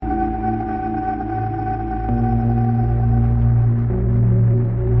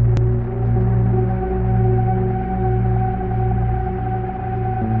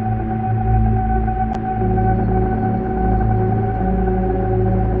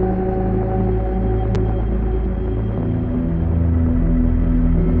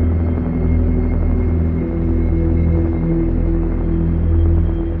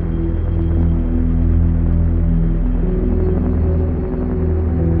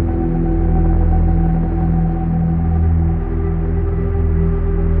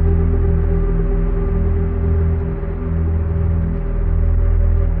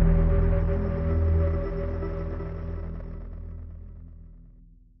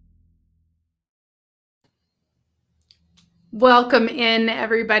Welcome in,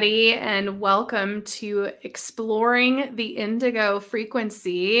 everybody, and welcome to Exploring the Indigo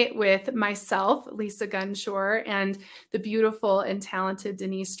Frequency with myself, Lisa Gunshore, and the beautiful and talented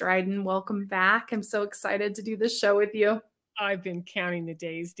Denise Dryden. Welcome back. I'm so excited to do this show with you. I've been counting the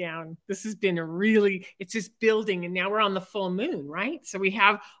days down. This has been it's just building. And now we're on the full moon, right? So we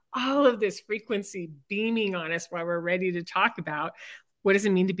have all of this frequency beaming on us while we're ready to talk about what does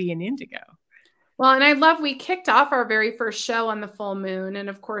it mean to be an indigo? Well, and I love we kicked off our very first show on the full moon. And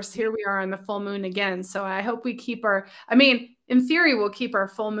of course, here we are on the full moon again. So I hope we keep in theory, we'll keep our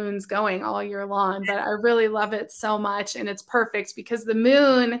full moons going all year long. But I really love it so much. And it's perfect because the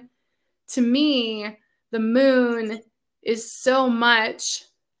moon, to me, the moon is so much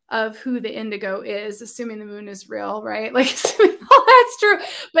of who the indigo is, assuming the moon is real, right? Like, well, that's true.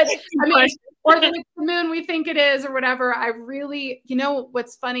 But I mean, or that it's the moon we think it is or whatever. I really,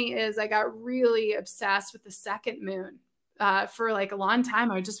 what's funny is I got really obsessed with the second moon for like a long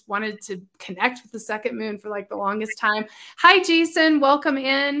time. I just wanted to connect with the second moon for like the longest time. Hi, Jason. Welcome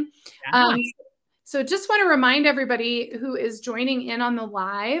in. So just want to remind everybody who is joining in on the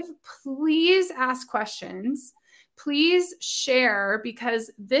live, please ask questions. Please share,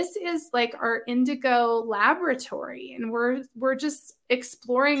 because this is like our indigo laboratory and we're just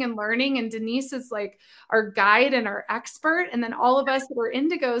exploring and learning, and Denise is like our guide and our expert, and then all of us that are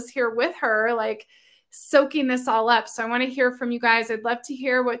indigos here with her, like soaking this all up. So I want to hear from you guys. I'd love to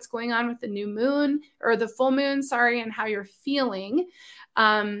hear what's going on with the new moon, or the full moon, sorry, and how you're feeling.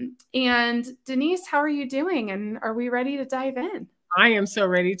 And Denise, how are you doing? And are we ready to dive in? I am so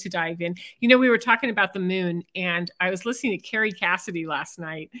ready to dive in. We were talking about the moon, and I was listening to Carrie Cassidy last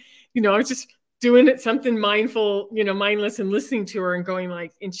night. I was just doing it something mindful, mindless, and listening to her and going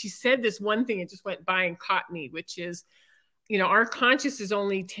like, and she said this one thing, it just went by and caught me, which is, our conscious is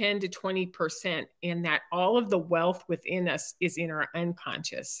only 10 to 20%, and that all of the wealth within us is in our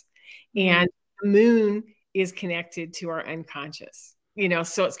unconscious. And the moon is connected to our unconscious.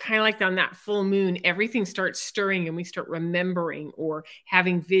 So it's kind of like on that full moon, everything starts stirring and we start remembering or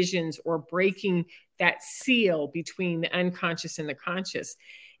having visions or breaking that seal between the unconscious and the conscious.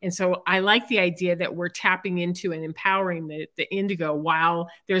 And so I like the idea that we're tapping into and empowering the indigo while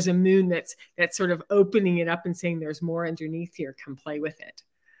there's a moon that's sort of opening it up and saying there's more underneath here, come play with it.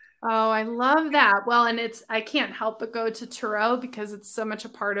 Oh, I love that. Well, and I can't help but go to Tarot because it's so much a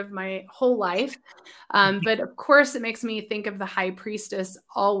part of my whole life. But of course, it makes me think of the High Priestess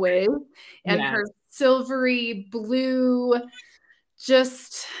always, and her silvery blue,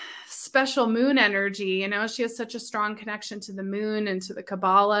 just special moon energy. She has such a strong connection to the moon and to the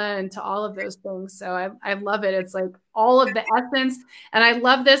Kabbalah and to all of those things. So I love it. It's like all of the essence. And I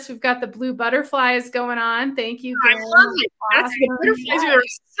love this. We've got the blue butterflies going on. Thank you, Garen. I love it. Awesome. The butterflies are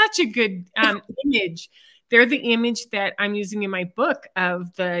such a good image. They're the image that I'm using in my book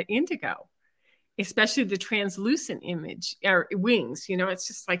of the indigo, especially the translucent image or wings. It's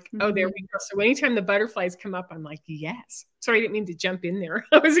just like, oh, there we go. So anytime the butterflies come up, I'm like, yes. Sorry, I didn't mean to jump in there.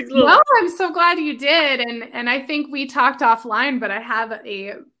 I was No, I'm so glad you did. And I think we talked offline, but I have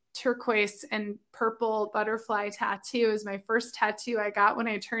a turquoise and purple butterfly tattoo is my first tattoo I got when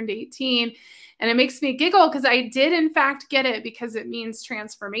I turned 18. And it makes me giggle because I did in fact get it because it means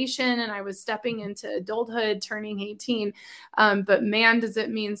transformation. And I was stepping into adulthood, turning 18. But man, does it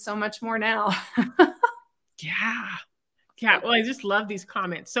mean so much more now. Yeah. Well, I just love these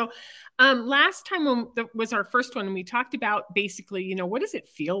comments. So last time was our first one, and we talked about basically, what does it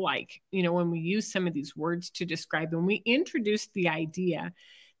feel like, when we use some of these words to describe them. We introduced the idea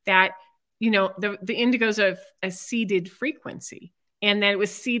that, the indigo is a seeded frequency, and that it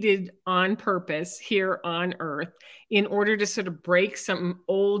was seeded on purpose here on Earth in order to sort of break some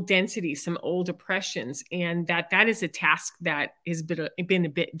old densities, some old oppressions. And that is a task that has been a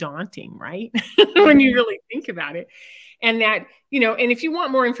bit daunting, right? When you really think about it. And that, and if you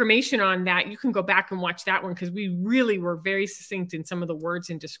want more information on that, you can go back and watch that one, because we really were very succinct in some of the words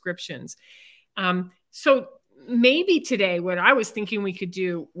and descriptions. So maybe today, what I was thinking we could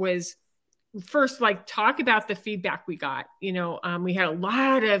do was first, like, talk about the feedback we got. We had a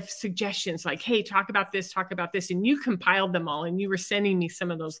lot of suggestions like, hey, talk about this, and you compiled them all and you were sending me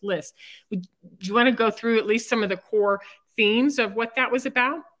some of those lists. Do you want to go through at least some of the core themes of what that was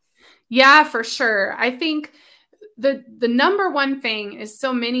about? Yeah, for sure. I think the number one thing is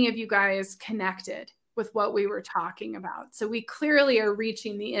so many of you guys connected with what we were talking about. So we clearly are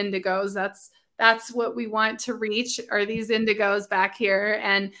reaching the indigos. That's That's what we want to reach, are these indigos back here,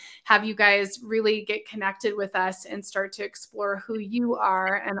 and have you guys really get connected with us and start to explore who you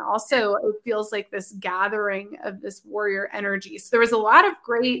are. And also it feels like this gathering of this warrior energy. So there was a lot of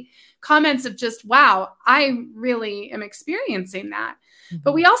great comments of just, wow, I really am experiencing that.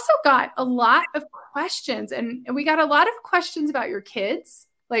 But we also got a lot of questions, and we got a lot of questions about your kids.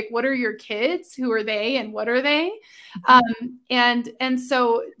 Like, what are your kids? Who are they? And what are they? And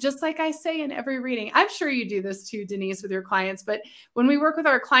so just like I say in every reading, I'm sure you do this too, Denise, with your clients. But when we work with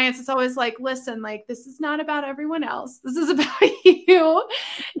our clients, it's always like, listen, like, this is not about everyone else. This is about you.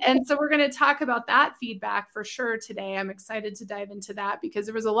 And so we're going to talk about that feedback for sure today. I'm excited to dive into that because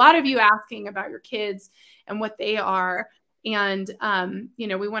there was a lot of you asking about your kids and what they are. And,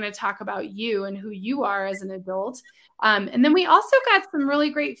 we want to talk about you and who you are as an adult. And then we also got some really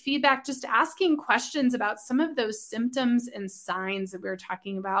great feedback, just asking questions about some of those symptoms and signs that we were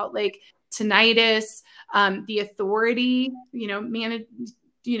talking about, like tinnitus, the authority,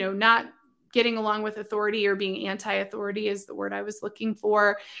 not getting along with authority or being anti-authority is the word I was looking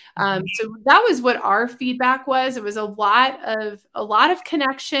for. So that was what our feedback was. It was a lot of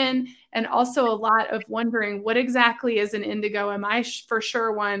connection, and also a lot of wondering, what exactly is an indigo? Am I for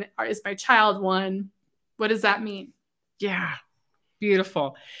sure one? Or is my child one? What does that mean? Yeah.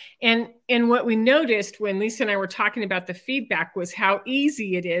 Beautiful. And what we noticed when Lisa and I were talking about the feedback was how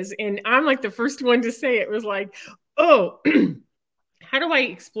easy it is. And I'm like the first one to say it was like, oh, how do I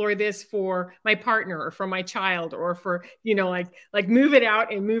explore this for my partner or for my child, or for, like move it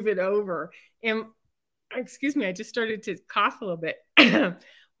out and move it over. And excuse me, I just started to cough a little bit.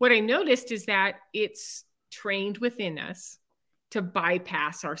 What I noticed is that it's trained within us to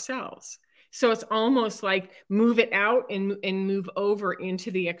bypass ourselves. So it's almost like move it out and move over into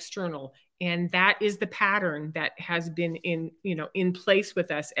the external. And that is the pattern that has been in place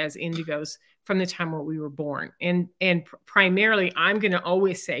with us as indigos from the time where we were born. And primarily, I'm going to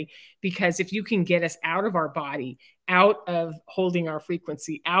always say, because if you can get us out of our body, out of holding our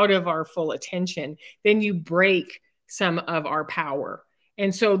frequency, out of our full attention, then you break some of our power.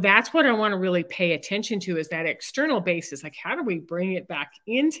 And so that's what I want to really pay attention to, is that external basis. Like, how do we bring it back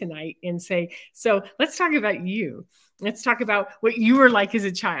in tonight and say, so let's talk about you. Let's talk about what you were like as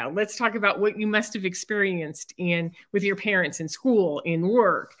a child. Let's talk about what you must have experienced with your parents in school, in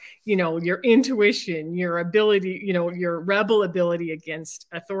work, your intuition, your ability, your rebel ability against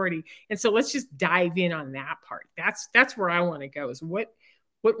authority. And so let's just dive in on that part. That's where I want to go, is what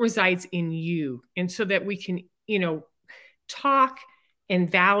resides in you. And so that we can, talk and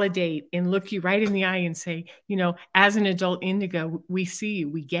validate and look you right in the eye and say, as an adult indigo, we see you,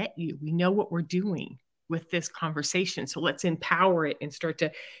 we get you, we know what we're doing with this conversation. So let's empower it and start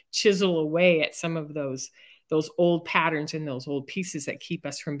to chisel away at some of those old patterns and those old pieces that keep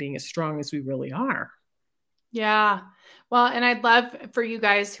us from being as strong as we really are. Yeah. Well, and I'd love for you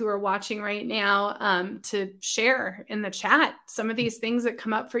guys who are watching right now to share in the chat some of these things that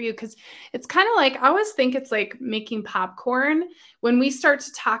come up for you, because it's kind of like, I always think it's like making popcorn. When we start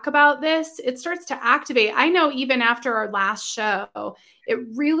to talk about this, it starts to activate. I know even after our last show, it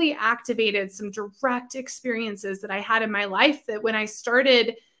really activated some direct experiences that I had in my life, that when I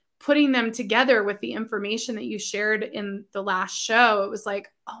started putting them together with the information that you shared in the last show, it was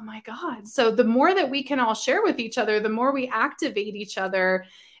like, oh my God. So the more that we can all share with each other, the more we activate each other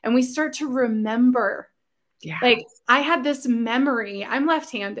and we start to remember. Yeah. Like, I had this memory. I'm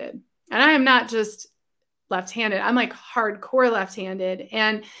left-handed, and I am not just left-handed. I'm like hardcore left-handed.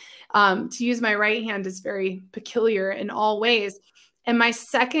 And to use my right hand is very peculiar in all ways. And my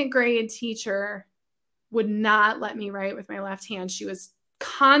second grade teacher would not let me write with my left hand. She was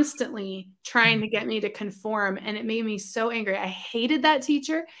constantly trying to get me to conform, and it made me so angry. I hated that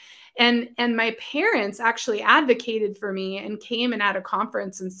teacher. And my parents actually advocated for me and came and at a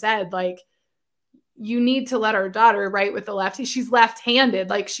conference and said, like, you need to let our daughter write with the left. She's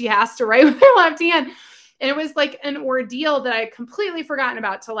left-handed. Like, she has to write with her left hand. And it was like an ordeal that I had completely forgotten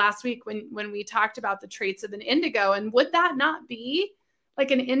about till last week when we talked about the traits of an indigo. And would that not be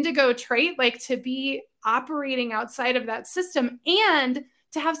like an indigo trait, like to be operating outside of that system and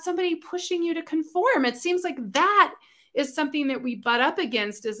to have somebody pushing you to conform? It seems like that is something that we butt up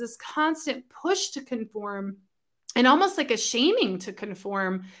against, is this constant push to conform and almost like a shaming to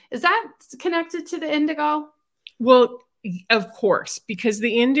conform. Is that connected to the indigo? Well, of course, because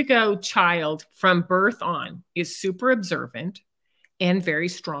the indigo child from birth on is super observant and very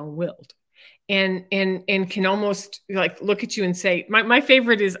strong-willed. And can almost like look at you and say, my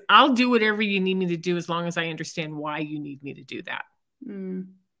favorite is, I'll do whatever you need me to do as long as I understand why you need me to do that. Mm-hmm.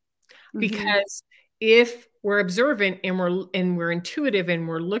 Because if we're observant and we're intuitive and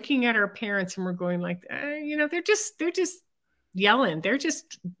we're looking at our parents and we're going like, they're just yelling, they're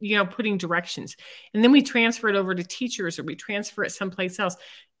just, putting directions. And then we transfer it over to teachers or we transfer it someplace else.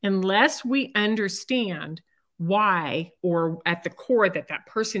 Unless we understand why, or at the core that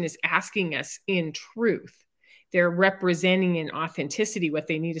person is asking us in truth, they're representing in authenticity what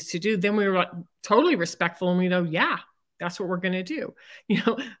they need us to do, then we're totally respectful and we know, yeah, that's what we're going to do.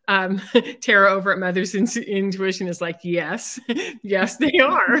 Tara over at Mothers Intuition is like, yes, yes, they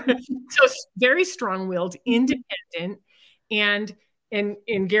are. So very strong-willed, independent, and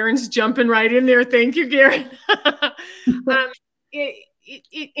Garen's jumping right in there. Thank you, Garen.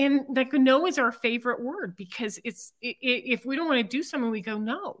 And like no is our favorite word, because if we don't want to do something, we go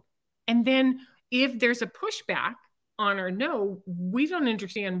no. And then if there's a pushback on our no, we don't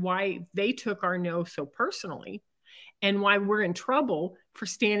understand why they took our no so personally and why we're in trouble for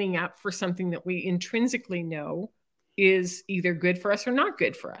standing up for something that we intrinsically know is either good for us or not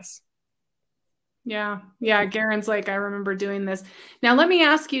good for us. Yeah. Garen's like, I remember doing this. Now, let me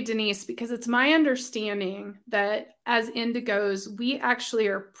ask you, Denise, because it's my understanding that as indigos, we actually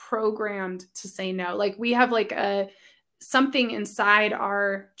are programmed to say no. Like we have like something inside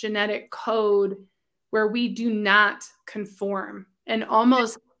our genetic code where we do not conform and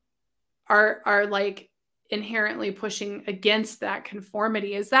almost are like inherently pushing against that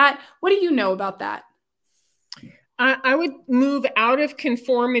conformity. What do you know about that? I would move out of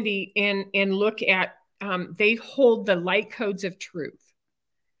conformity and look at, they hold the light codes of truth.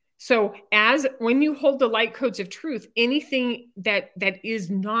 So when you hold the light codes of truth, anything that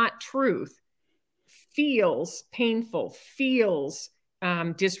is not truth feels painful, feels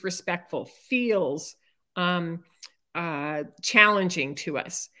disrespectful, feels challenging to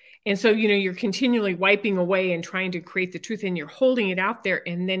us. And so, you're continually wiping away and trying to create the truth, and you're holding it out there,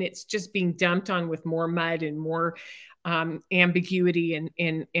 and then it's just being dumped on with more mud and more ambiguity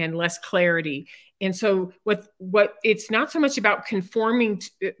and less clarity. And so what it's not so much about conforming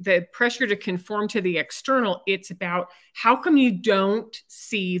to the pressure to conform to the external. It's about how come you don't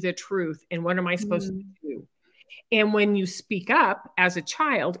see the truth and what am I supposed to do? And when you speak up as a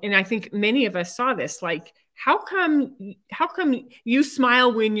child, and I think many of us saw this, like, how come you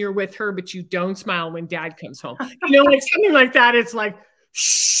smile when you're with her, but you don't smile when dad comes home? Like something like that. It's like,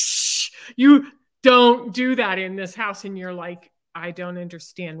 shh, you don't do that in this house. And you're like, I don't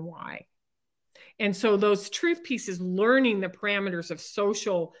understand why. And so those truth pieces, learning the parameters of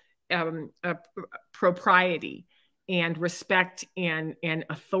social propriety and respect and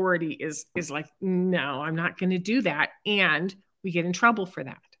authority is like, no, I'm not going to do that. And we get in trouble for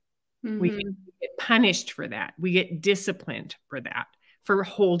that. Mm-hmm. We get punished for that. We get disciplined for that, for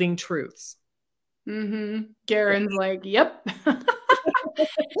holding truths. Mm-hmm. Garen's like, yep. Well,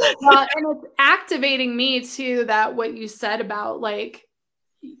 and it's activating me too, that what you said about like,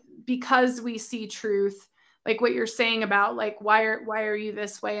 because we see truth, like what you're saying about like, why are you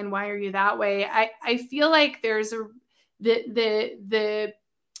this way and why are you that way? I feel like there's the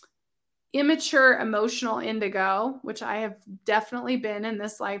immature emotional indigo, which I have definitely been in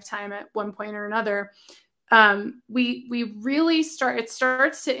this lifetime at one point or another. We really it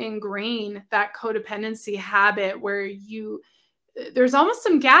starts to ingrain that codependency habit where there's almost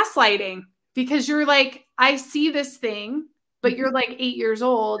some gaslighting, because you're like, I see this thing, but you're like 8 years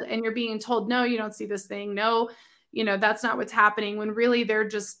old and you're being told, no, you don't see this thing. No, that's not what's happening, when really they're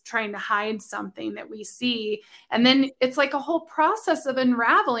just trying to hide something that we see. And then it's like a whole process of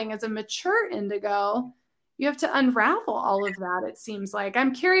unraveling. As a mature indigo, you have to unravel all of that, it seems like.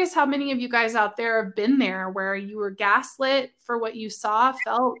 I'm curious how many of you guys out there have been there where you were gaslit for what you saw,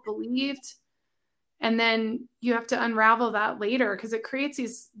 felt, believed, and then you have to unravel that later because it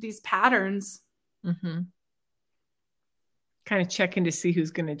creates these patterns. Mm-hmm. Kind of checking to see who's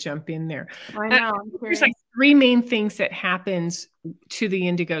going to jump in there. I know. There's like 3 main things that happens to the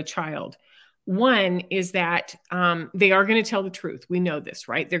indigo child. One is that they are going to tell the truth. We know this,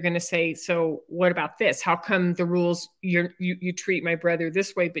 right? They're going to say, so what about this? How come the rules, you treat my brother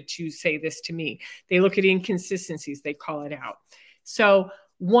this way, but you say this to me? They look at inconsistencies. They call it out. So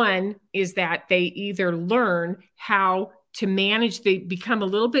one is that they either learn how to manage, they become a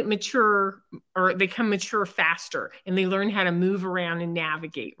little bit mature, or they become mature faster, and they learn how to move around and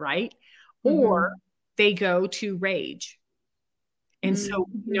navigate, right? Mm-hmm. Or they go to rage. And so,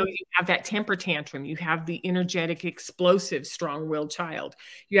 you have that temper tantrum. You have the energetic, explosive, strong-willed child.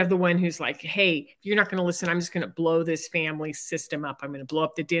 You have the one who's like, hey, if you're not going to listen, I'm just going to blow this family system up. I'm going to blow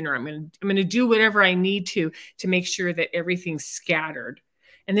up the dinner. I'm going to do whatever I need to make sure that everything's scattered.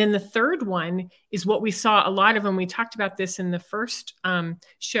 And then the third one is what we saw a lot of when we talked about this in the first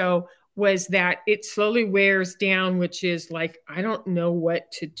show, was that it slowly wears down, which is like, I don't know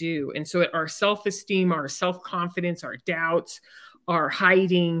what to do. And so our self-esteem, our self-confidence, our doubts, our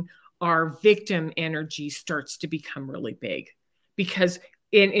hiding, our victim energy starts to become really big. Because,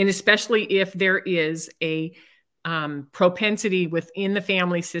 and especially if there is a propensity within the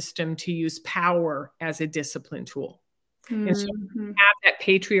family system to use power as a discipline tool. Mm-hmm. And so have that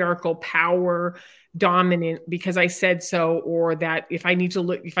patriarchal power dominant because I said so, or that if I need to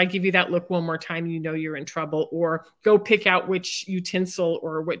look, if I give you that look one more time, you know you're in trouble, or go pick out which utensil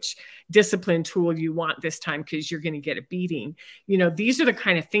or which discipline tool you want this time because you're going to get a beating. You know, these are the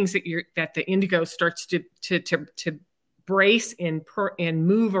kind of things that the indigo starts to brace and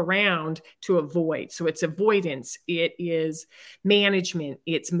move around to avoid. So it's avoidance, it is management,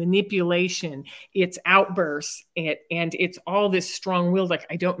 it's manipulation, it's outbursts, and it's all this strong-willed, like,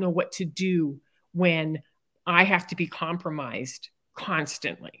 I don't know what to do when I have to be compromised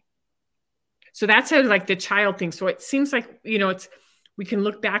constantly. So that's how, like, the child thing. So it seems like, you know, we can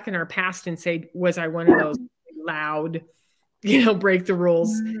look back in our past and say, was I one of those loud, you know, break the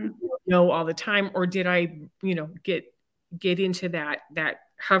rules, no, all the time, or did I, you know, get into that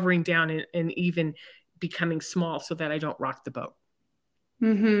hovering down and even becoming small so that I don't rock the boat.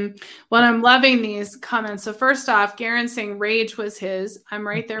 Mm-hmm. Well, I'm loving these comments. So first off, Garen saying rage was his. I'm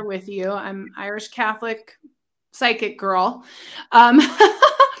right there with you. I'm Irish Catholic psychic girl. And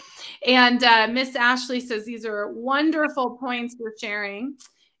Miss Ashley says, these are wonderful points for sharing.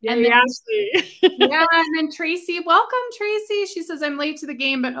 And then, yeah, and then Tracy, welcome Tracy. She says, I'm late to the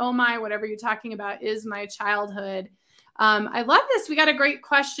game, but oh my, whatever you're talking about is my childhood. I love this. We got a great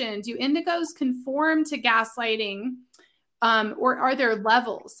question. Do indigos conform to gaslighting, or are there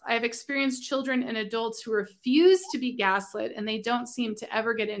levels? I have experienced children and adults who refuse to be gaslit, and they don't seem to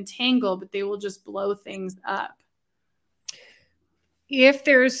ever get entangled, but they will just blow things up. If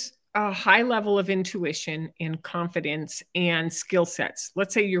there's a high level of intuition and confidence and skill sets,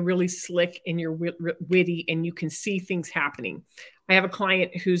 let's say you're really slick and you're witty and you can see things happening. I have a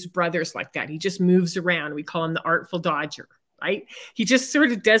client whose brother's like that. He just moves around. We call him the Artful Dodger, right? He just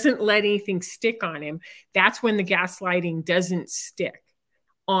sort of doesn't let anything stick on him. That's when the gaslighting doesn't stick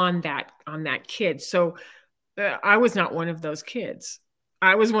on that kid. So I was not one of those kids.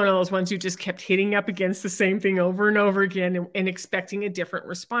 I was one of those ones who just kept hitting up against the same thing over and over again and expecting a different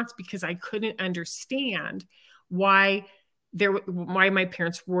response because I couldn't understand why my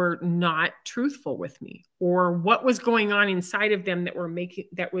parents were not truthful with me, or what was going on inside of them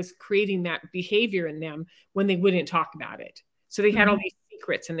that was creating that behavior in them when they wouldn't talk about it. So they had all these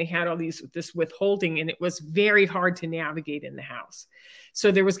secrets and they had all this withholding, and it was very hard to navigate in the house.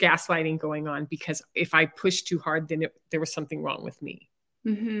 So there was gaslighting going on because if I pushed too hard, then there was something wrong with me.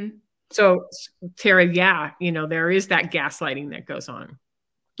 Mm-hmm. So Tara, yeah, you know, there is that gaslighting that goes on.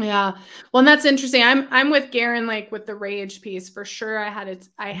 Yeah. Well, and that's interesting. I'm with Garen, like with the rage piece for sure. I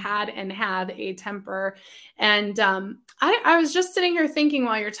had and have a temper. And I was just sitting here thinking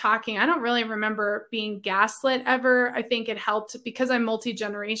while you're talking, I don't really remember being gaslit ever. I think it helped because I'm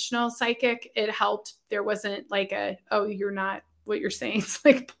multi-generational psychic. It helped. There wasn't like oh, you're not what you're saying. It's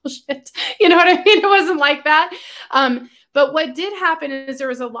like bullshit. You know what I mean? It wasn't like that. But what did happen is there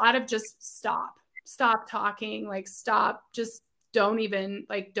was a lot of just stop talking, like stop, just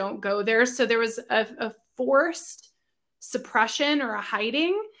don't go there. So there was a forced suppression or a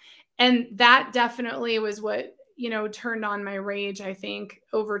hiding. And that definitely was what, you know, turned on my rage, I think,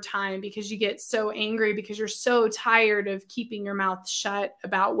 over time, because you get so angry because you're so tired of keeping your mouth shut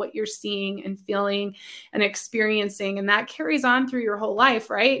about what you're seeing and feeling and experiencing. And that carries on through your whole life,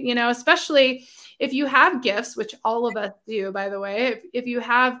 right? You know, especially if you have gifts, which all of us do, by the way, if you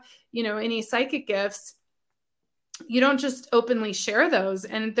have, you know, any psychic gifts, you don't just openly share those.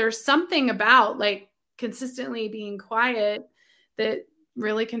 And there's something about like consistently being quiet that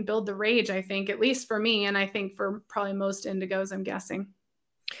really can build the rage, I think, at least for me. And I think for probably most indigos, I'm guessing.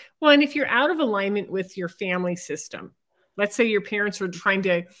 Well, and if you're out of alignment with your family system, let's say your parents are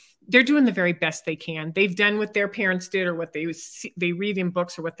they're doing the very best they can. They've done what their parents did, or what they read in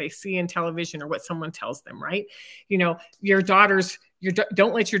books, or what they see in television, or what someone tells them, right? You know,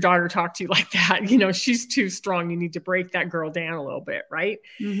 don't let your daughter talk to you like that. You know, she's too strong. You need to break that girl down a little bit, right?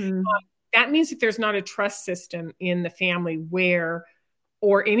 Mm-hmm. That means that there's not a trust system in the family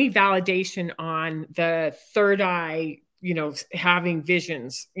or any validation on the third eye, you know, having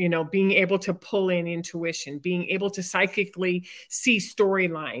visions, you know, being able to pull in intuition, being able to psychically see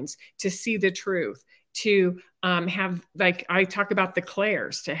storylines, to see the truth, to have, like I talk about the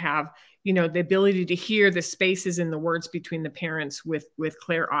clairs, to have, you know, the ability to hear the spaces in the words between the parents with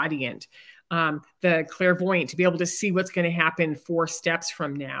clairaudient, the clairvoyant, to be able to see what's going to happen 4 steps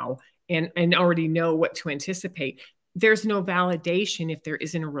from now and already know what to anticipate. There's no validation if there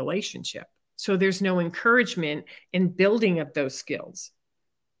isn't a relationship. So there's no encouragement in building of those skills.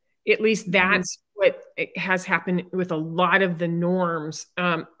 At least that's what has happened with a lot of the norms,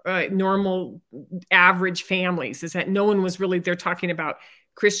 normal average families, is that no one was really, they're talking about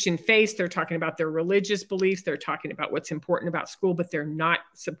Christian faith, they're talking about their religious beliefs, they're talking about what's important about school, but they're not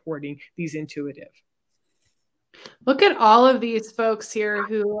supporting these intuitive. Look at all of these folks here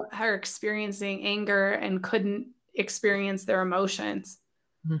who are experiencing anger and couldn't experience their emotions.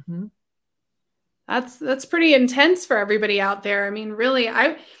 Mm-hmm. That's pretty intense for everybody out there. I mean, really,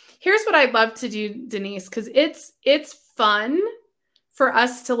 here's what I'd love to do, Denise, because it's fun for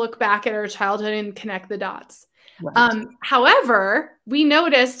us to look back at our childhood and connect the dots. Right. However, we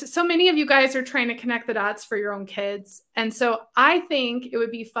noticed so many of you guys are trying to connect the dots for your own kids. And so I think it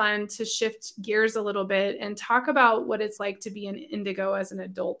would be fun to shift gears a little bit and talk about what it's like to be an indigo as an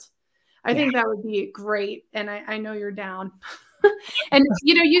adult. I think that would be great. And I know you're down. And,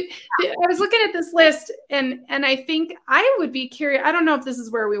 I was looking at this list and I think I would be curious. I don't know if this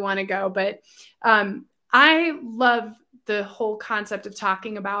is where we want to go, but I love the whole concept of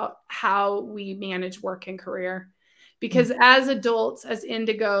talking about how we manage work and career, because as adults, as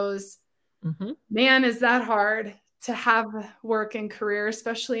indigos, man, is that hard to have work and career,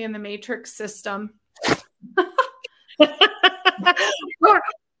 especially in the matrix system.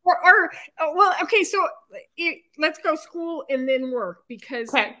 Okay, so let's go school and then work,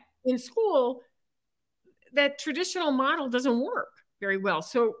 because in school, that traditional model doesn't work very well.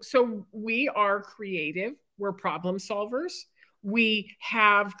 So we are creative. We're problem solvers. We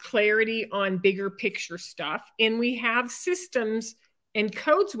have clarity on bigger picture stuff, and we have systems and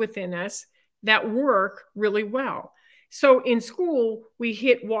codes within us that work really well. So in school, we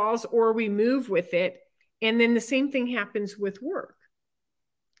hit walls or we move with it. And then the same thing happens with work.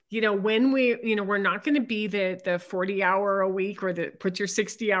 When we're not going to be the 40-hour a week, or put your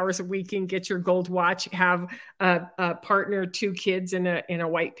 60 hours a week in, get your gold watch, have a partner, 2 kids, and a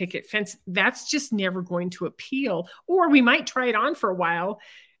white picket fence. That's just never going to appeal. Or we might try it on for a while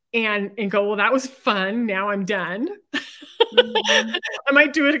and go, well, that was fun. Now I'm done. I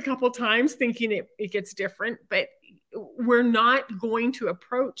might do it a couple times thinking it gets different, but we're not going to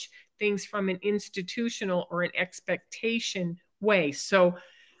approach things from an institutional or an expectation way. So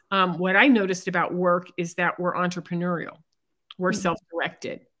what I noticed about work is that we're entrepreneurial. We're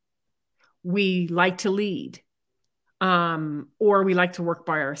self-directed. We like to lead, or we like to work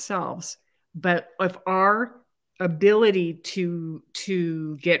by ourselves. But if our ability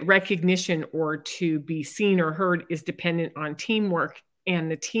to get recognition or to be seen or heard is dependent on teamwork,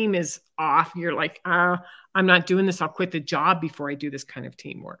 and the team is off, you're like, I'm not doing this. I'll quit the job before I do this kind of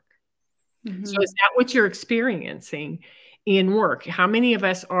teamwork. So is that what you're experiencing in work? How many of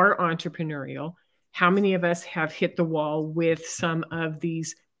us are entrepreneurial? How many of us have hit the wall with some of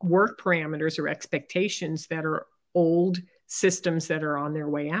these work parameters or expectations that are old systems that are on their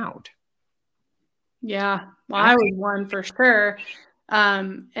way out? Yeah, well, I was one for sure.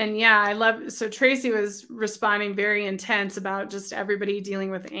 And so Tracy was responding very intense about just everybody dealing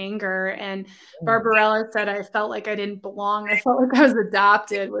with anger. And Barbarella said, I felt like I didn't belong. I felt like I was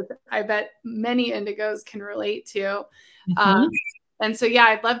adopted, which I bet many indigos can relate to. And so,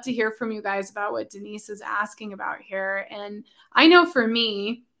 I'd love to hear from you guys about what Denise is asking about here. And I know for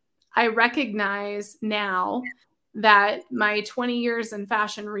me, I recognize now that my 20 years in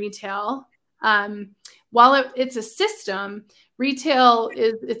fashion retail, while it's a system, retail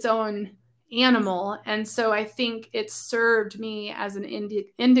is its own animal. And so I think it served me as an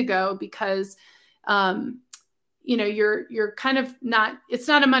indigo because, you're kind of not, it's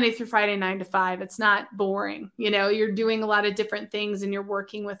not a Monday through Friday, 9 to 5. It's not boring. You're doing a lot of different things and you're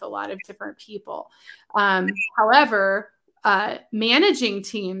working with a lot of different people. However, managing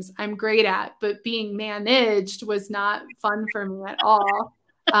teams I'm great at, but being managed was not fun for me at all.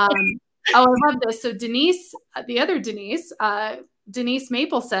 I love this. So Denise, the other Denise, Denise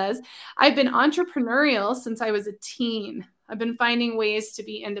Maple says, I've been entrepreneurial since I was a teen. I've been finding ways to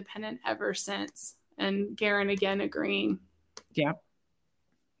be independent ever since. And Garen again agreeing. Yeah.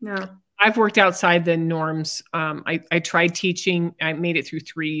 No. I've worked outside the norms. I tried teaching. I made it through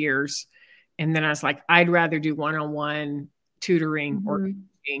 3 years. And then I was like, I'd rather do one-on-one tutoring or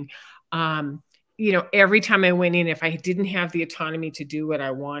teaching. Every time I went in, if I didn't have the autonomy to do what I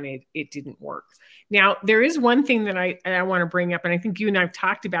wanted, it didn't work. Now, there is one thing that I want to bring up, and I think you and I have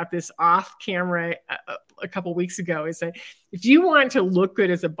talked about this off camera a couple of weeks ago, is that if you want to look good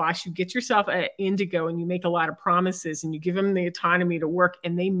as a boss, you get yourself an indigo and you make a lot of promises and you give them the autonomy to work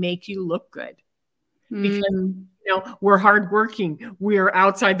and they make you look good. because Mm. we're hardworking, we're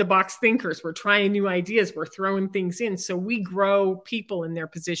outside the box thinkers, we're trying new ideas, we're throwing things in. So we grow people in their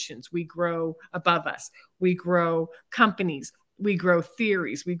positions, we grow above us, we grow companies, we grow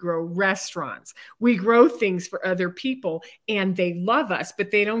theories, we grow restaurants, we grow things for other people, and they love us,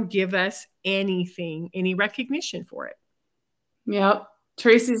 but they don't give us anything, any recognition for it. Yep.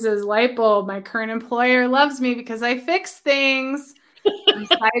 Tracy says, light bulb, my current employer loves me because I fix things. I'm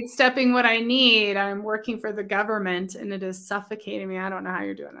sidestepping what I need. I'm working for the government and it is suffocating me. I don't know how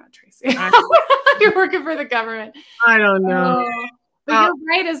you're doing that, Tracy. You're working for the government. I don't know. But you're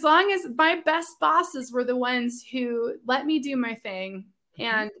right. As long as my best bosses were the ones who let me do my thing,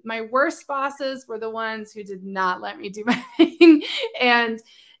 and my worst bosses were the ones who did not let me do my thing. And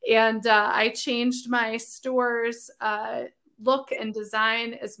I changed my store's look and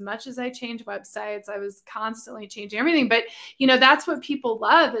design as much as I changed websites. I was constantly changing everything. But, that's what people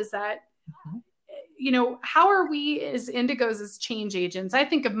love, is that, how are we as indigos as change agents? I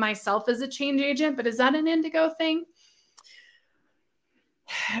think of myself as a change agent, but is that an indigo thing?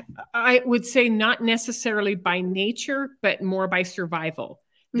 I would say not necessarily by nature, but more by survival.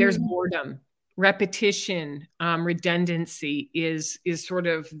 There's boredom, repetition, redundancy is sort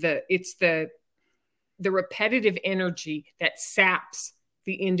of the repetitive energy that saps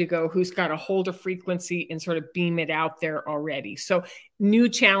the indigo who's got a hold of frequency and sort of beam it out there already. So new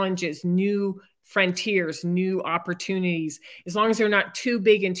challenges, new frontiers, new opportunities, as long as they're not too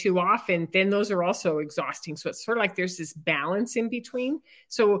big and too often, then those are also exhausting. So it's sort of like there's this balance in between.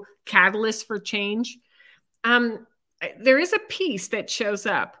 So catalyst for change. There is a piece that shows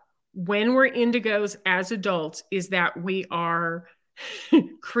up when we're indigos as adults, is that we are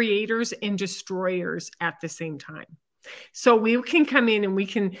creators and destroyers at the same time. So we can come in and we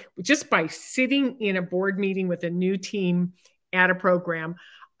can, just by sitting in a board meeting with a new team at a program,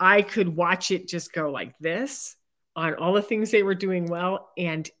 I could watch it just go like this on all the things they were doing well,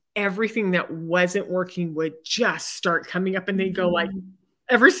 and everything that wasn't working would just start coming up, and they'd go like,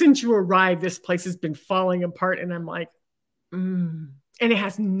 ever since you arrived, this place has been falling apart. And I'm like, and it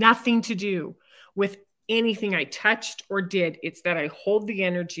has nothing to do with anything I touched or did. It's that I hold the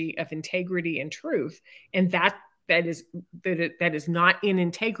energy of integrity and truth, and that is not in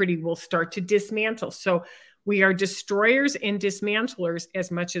integrity will start to dismantle. So we are destroyers and dismantlers as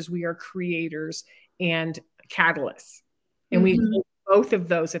much as we are creators and catalysts. And we hold both of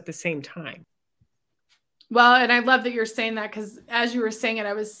those at the same time. Well, and I love that you're saying that, because as you were saying it,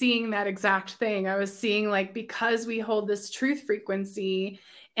 I was seeing that exact thing. I was seeing, like, because we hold this truth frequency,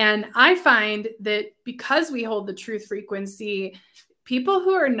 and I find that because we hold the truth frequency, people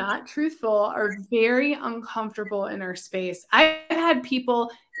who are not truthful are very uncomfortable in our space. I've had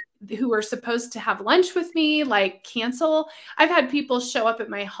people who were supposed to have lunch with me, like, cancel. I've had people show up at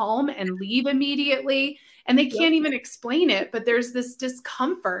my home and leave immediately, and they can't even explain it. But there's this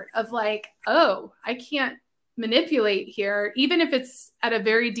discomfort of like, oh, I can't manipulate here, even if it's at a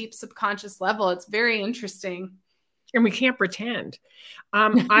very deep subconscious level. It's very interesting. And we can't pretend.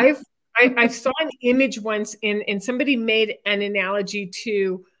 I saw an image once, and somebody made an analogy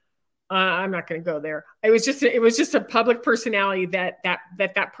to, I'm not going to go there. It was just a public personality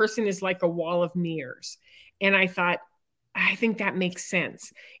that person is like a wall of mirrors. And I thought, I think that makes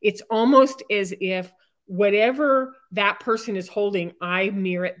sense. It's almost as if whatever that person is holding, I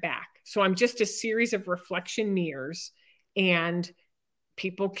mirror it back. So I'm just a series of reflection mirrors, and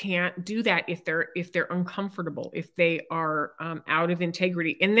people can't do that if they're uncomfortable, if they are out of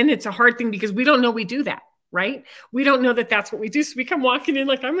integrity. And then it's a hard thing because we don't know we do that. Right? We don't know that that's what we do. So we come walking in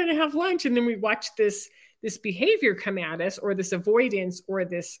like, I'm going to have lunch. And then we watch this behavior come at us, or this avoidance, or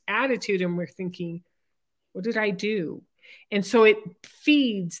this attitude. And we're thinking, what did I do? And so it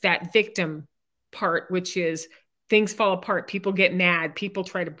feeds that victim part, which is things fall apart. People get mad. People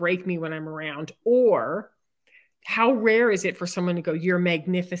try to break me when I'm around. Or how rare is it for someone to go, you're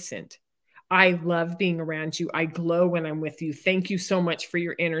magnificent. I love being around you. I glow when I'm with you. Thank you so much for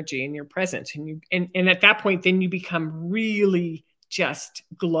your energy and your presence. And at that point, then you become really just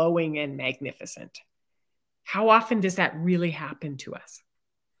glowing and magnificent. How often does that really happen to us?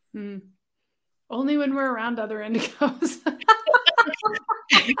 Only when we're around other indigos.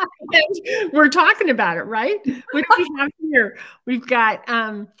 We're talking about it, right? What do we have here? We've got,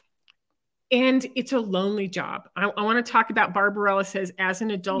 and it's a lonely job. I want to talk about, Barbarella says, as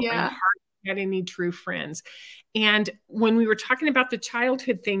an adult, I'm hard get any true friends. And when we were talking about the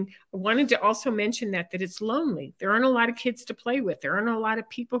childhood thing, I wanted to also mention that it's lonely. There aren't a lot of kids to play with. There aren't a lot of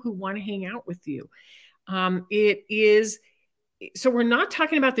people who want to hang out with you. It is, so we're not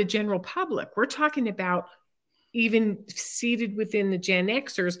talking about the general public. We're talking about even seated within the Gen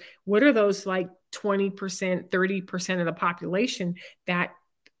Xers, what are those like 20%, 30% of the population that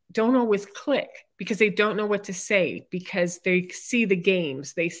don't always click because they don't know what to say, because they see the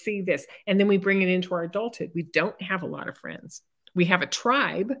games, they see this, and then we bring it into our adulthood. We don't have a lot of friends. We have a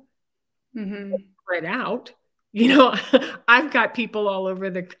tribe spread out. I've got people all over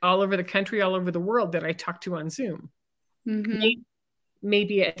the country, all over the world that I talk to on Zoom.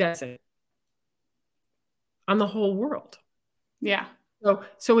 Maybe a dozen on the whole world. Yeah.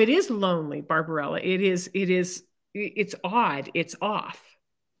 So it is lonely, Barbarella. It's odd. It's off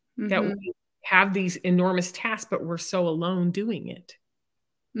that we have these enormous tasks, but we're so alone doing it.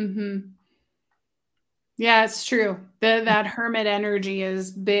 Yeah, it's true. That hermit energy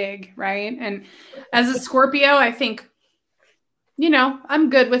is big, right? And as a Scorpio, I think, I'm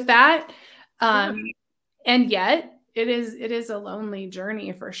good with that. And yet it is a lonely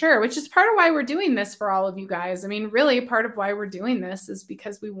journey for sure, which is part of why we're doing this for all of you guys. I mean, really part of why we're doing this is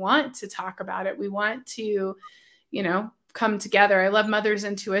because we want to talk about it. We want to, come together. I love Mother's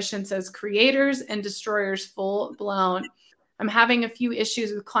Intuition says creators and destroyers full blown. I'm having a few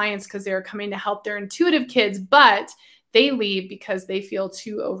issues with clients because they're coming to help their intuitive kids, but they leave because they feel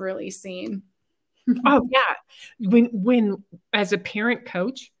too overly seen. Oh yeah. When as a parent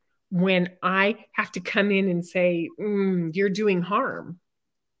coach, when I have to come in and say, you're doing harm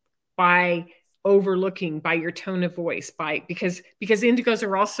by overlooking, by your tone of voice, because indigos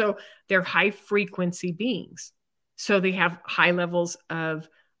are also, they're high frequency beings. So they have high levels of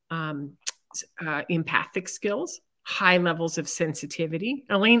empathic skills, high levels of sensitivity.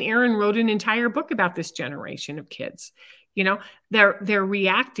 Elaine Aron wrote an entire book about this generation of kids. They're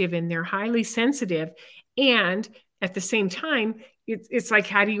reactive and they're highly sensitive. And at the same time, it's like,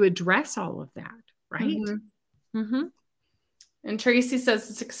 how do you address all of that? Right. And Tracy says,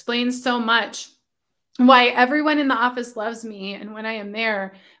 this explains so much why everyone in the office loves me and when I am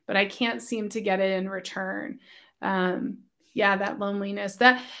there, but I can't seem to get it in return. Yeah, that loneliness,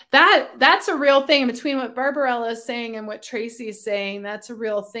 that's a real thing. Between what Barbarella is saying and what Tracy is saying, that's a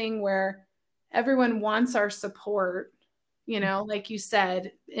real thing where everyone wants our support. Like you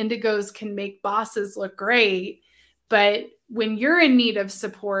said, indigos can make bosses look great, but when you're in need of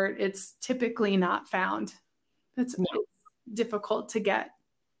support, it's typically not found. It's difficult to get.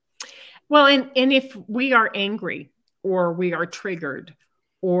 Well, and if we are angry or we are triggered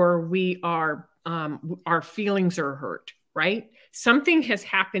or we are, our feelings are hurt, right? Something has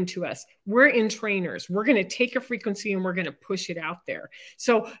happened to us. We're in trainers. We're going to take a frequency and we're going to push it out there.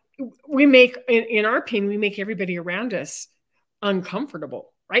 So we make, in our opinion, we make everybody around us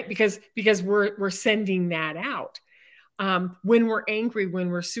uncomfortable, right? Because we're sending that out. When we're angry, when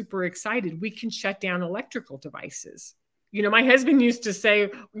we're super excited, we can shut down electrical devices. My husband used to say,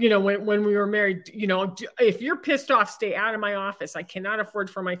 when we were married, if you're pissed off, stay out of my office. I cannot afford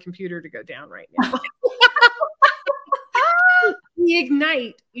for my computer to go down right now. We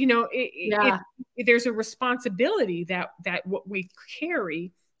ignite, there's a responsibility that what we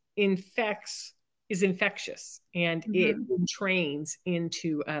carry is infectious and it entrains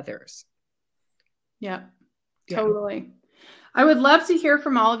into others. Yeah, totally. I would love to hear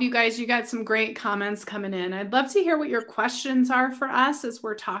from all of you guys. You got some great comments coming in. I'd love to hear what your questions are for us as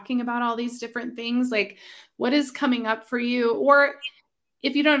we're talking about all these different things. Like, what is coming up for you? Or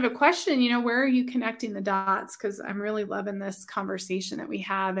if you don't have a question, where are you connecting the dots? Because I'm really loving this conversation that we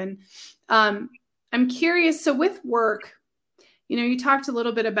have. And I'm curious. So with work, you talked a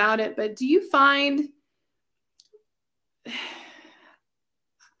little bit about it, but do you find...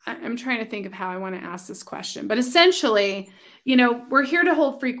 I'm trying to think of how I want to ask this question, but essentially, we're here to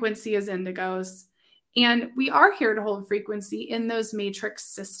hold frequency as indigos, and we are here to hold frequency in those matrix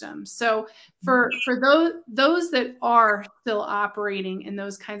systems. So for those that are still operating in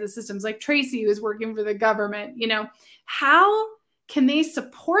those kinds of systems, like Tracy, who is working for the government, how can they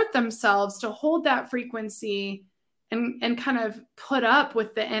support themselves to hold that frequency and kind of put up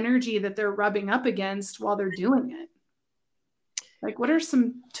with the energy that they're rubbing up against while they're doing it? Like, what are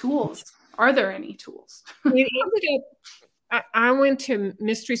some tools? Are there any tools? I went to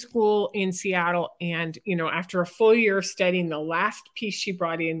mystery school in Seattle, and, after a full year of studying, the last piece she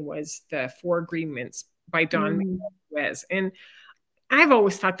brought in was the 4 Agreements by Don Quez. And I've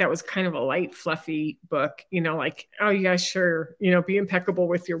always thought that was kind of a light, fluffy book, like, oh yeah, sure. Be impeccable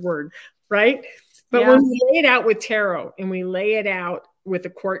with your word. Right. But when we lay it out with tarot and we lay it out with the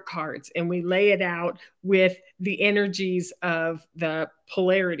court cards and we lay it out with the energies of the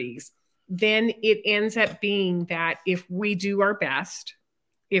polarities, then it ends up being that if we do our best,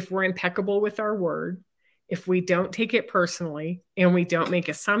 if we're impeccable with our word, if we don't take it personally and we don't make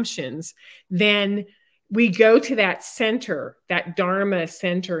assumptions, then we go to that center, that Dharma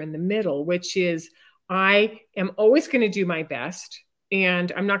center in the middle, which is, I am always going to do my best,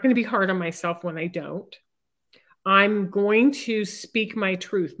 and I'm not going to be hard on myself when I don't. I'm going to speak my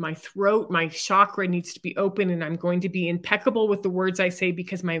truth. My throat, my chakra needs to be open, and I'm going to be impeccable with the words I say,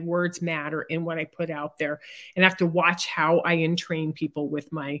 because my words matter in what I put out there. And I have to watch how I entrain people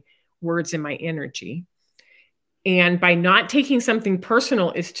with my words and my energy. And by not taking something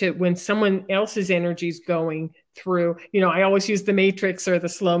personal is to, when someone else's energy is going through, I always use the Matrix or the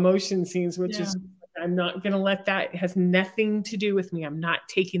slow motion scenes, which is, I'm not going to let that, it has nothing to do with me. I'm not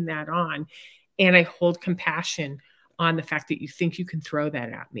taking that on. And I hold compassion on the fact that you think you can throw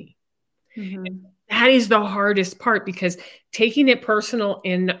that at me. Mm-hmm. That is the hardest part, because taking it personal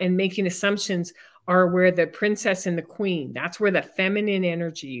and making assumptions are where the princess and the queen, that's where the feminine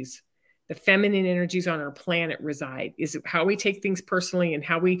energies on our planet reside, is how we take things personally and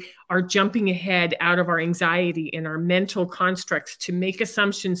how we are jumping ahead out of our anxiety and our mental constructs to make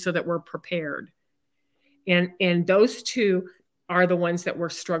assumptions so that we're prepared. And those two are the ones that we're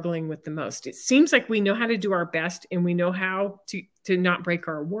struggling with the most. It seems like we know how to do our best, and we know how to not break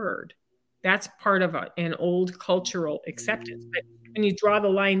our word. That's part of an old cultural acceptance. But when you draw the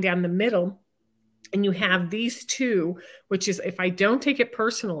line down the middle and you have these two, which is, if I don't take it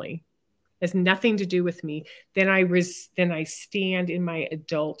personally, has nothing to do with me, then I stand in my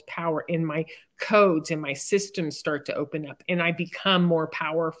adult power, and my codes and my systems start to open up, and I become more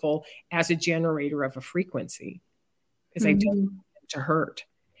powerful as a generator of a frequency, because I don't want to hurt.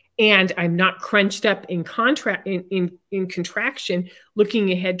 And I'm not crunched up in contraction,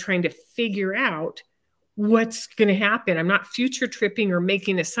 looking ahead, trying to figure out what's going to happen. I'm not future tripping or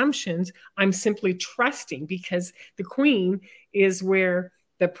making assumptions. I'm simply trusting, because the queen is where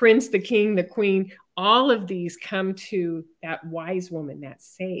the prince, the king, the queen, all of these come to that wise woman, that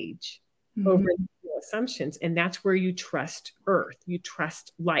sage, over assumptions. And that's where you trust Earth, you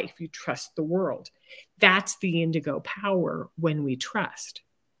trust life, you trust the world. That's the indigo power, when we trust.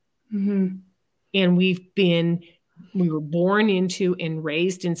 Mm-hmm. And we were born into and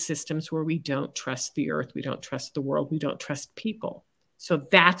raised in systems where we don't trust the earth, we don't trust the world, we don't trust people. So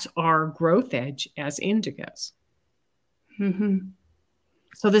that's our growth edge as indigos. Mm-hmm.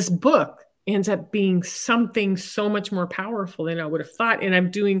 So this book ends up being something so much more powerful than I would have thought. And I'm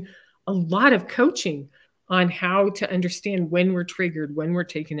doing a lot of coaching on how to understand when we're triggered, when we're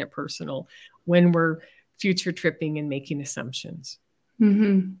taking it personal, when we're future tripping and making assumptions.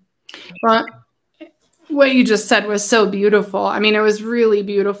 Mm-hmm. Well, what you just said was so beautiful. I mean, it was really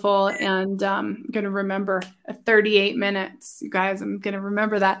beautiful. And I'm going to remember 38 minutes, you guys. I'm going to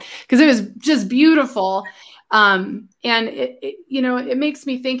remember that, because it was just beautiful. And it makes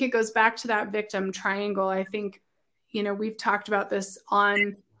me think, it goes back to that victim triangle. I think, we've talked about this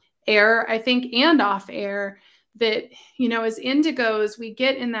on air, I think, and off air, that, as indigos, we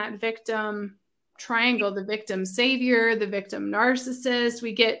get in that victim triangle, the victim savior, the victim narcissist.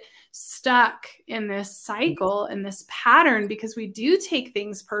 We get stuck in this cycle and this pattern because we do take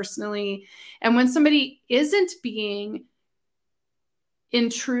things personally. And when somebody isn't being in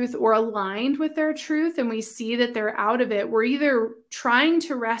truth or aligned with their truth, and we see that they're out of it, we're either trying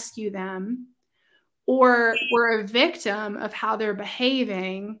to rescue them or we're a victim of how they're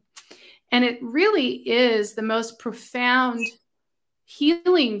behaving. And it really is the most profound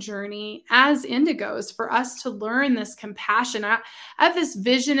healing journey as indigos for us to learn this compassion. I have this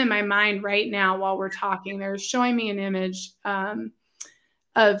vision in my mind right now while we're talking. They're showing me an image of,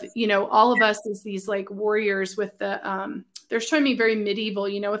 all of us as these like warriors with the, they're showing me very medieval,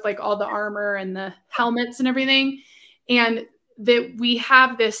 with like all the armor and the helmets and everything. And that we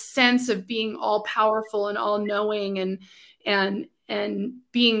have this sense of being all powerful and all knowing and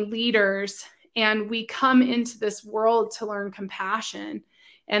being leaders. And we come into this world to learn compassion.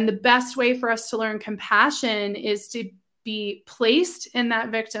 And the best way for us to learn compassion is to be placed in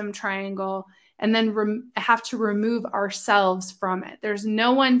that victim triangle and then have to remove ourselves from it. There's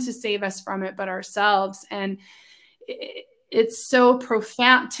no one to save us from it but ourselves. And it's so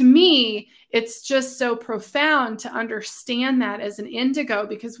profound. To me, it's just so profound to understand that as an indigo,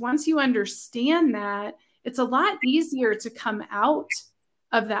 because once you understand that, it's a lot easier to come out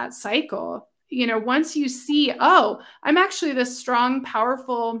of that cycle. Once you see, oh, I'm actually this strong,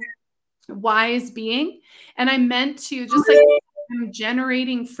 powerful, wise being, and I'm meant to, just like I'm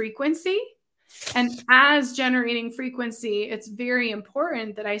generating frequency. And as generating frequency, it's very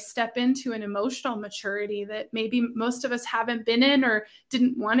important that I step into an emotional maturity that maybe most of us haven't been in or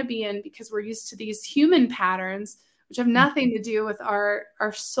didn't want to be in, because we're used to these human patterns, which have nothing to do with our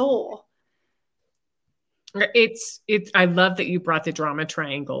soul. I love that you brought the drama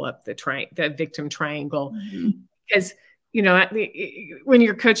triangle up, the victim triangle, because, you know, when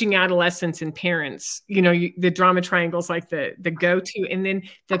you're coaching adolescents and parents, you know, the drama triangle is like the go-to, and then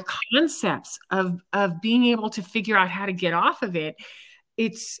the concepts of being able to figure out how to get off of it.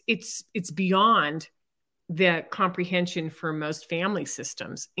 It's beyond the comprehension for most family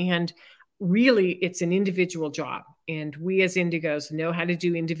systems. And really, it's an individual job. And we as Indigos know how to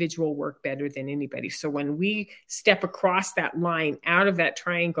do individual work better than anybody. So when we step across that line out of that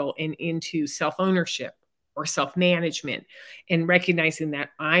triangle and into self-ownership or self-management, and recognizing that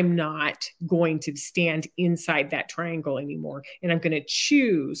I'm not going to stand inside that triangle anymore, and I'm going to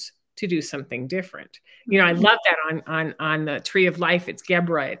choose to do something different. You know, I love that on the Tree of Life. It's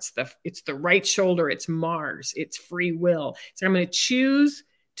Gebra, it's the right shoulder, it's Mars, it's free will. So I'm going to choose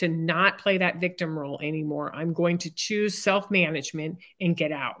to not play that victim role anymore. I'm going to choose self-management and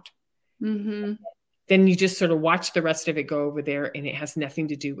get out. Then you just sort of watch the rest of it go over there, and it has nothing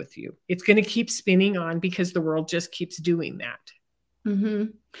to do with you. It's going to keep spinning on because the world just keeps doing that.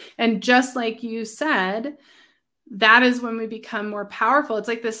 And just like you said, that is when we become more powerful. It's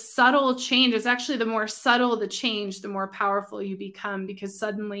like this subtle change. It's actually the more subtle the change, the more powerful you become, because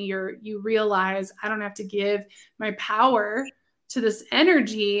suddenly you realize I don't have to give my power to this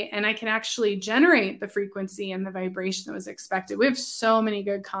energy, and I can actually generate the frequency and the vibration that was expected. We have so many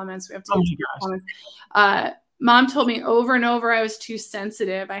good comments. We have to get comments. Mom told me over and over I was too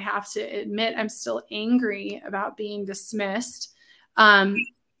sensitive. I have to admit I'm still angry about being dismissed. Garen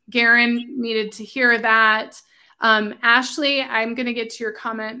needed to hear that. Ashley, I'm going to get to your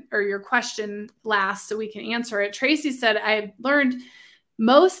comment or your question last so we can answer it. Tracy said, I've learned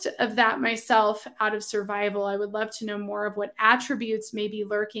most of that myself out of survival. I would love to know more of what attributes may be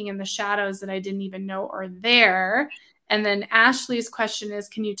lurking in the shadows that I didn't even know are there. And then Ashley's question is,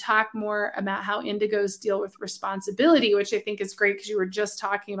 can you talk more about how indigos deal with responsibility, which I think is great because you were just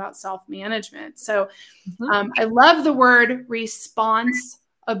talking about self-management. So I love the word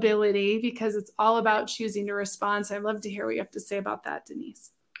responsibility because it's all about choosing to respond. So I'd love to hear what you have to say about that,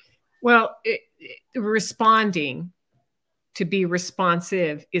 Denise. Well, responding, to be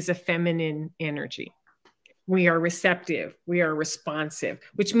responsive, is a feminine energy. We are receptive. We are responsive,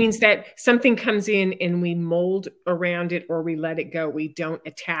 which means that something comes in and we mold around it or we let it go. We don't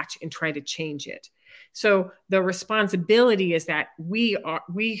attach and try to change it. So the responsibility is that we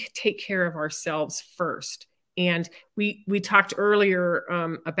take care of ourselves first. And we talked earlier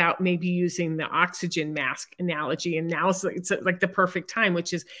about maybe using the oxygen mask analogy. And now it's like the perfect time,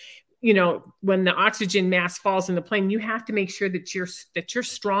 which is, you know, when the oxygen mask falls in the plane, you have to make sure that you're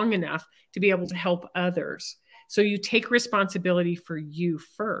strong enough to be able to help others. So you take responsibility for you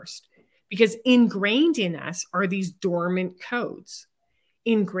first, because ingrained in us are these dormant codes.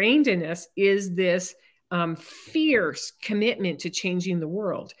 Ingrained in us is this fierce commitment to changing the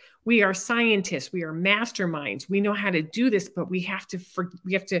world. We are scientists. We are masterminds. We know how to do this, but we have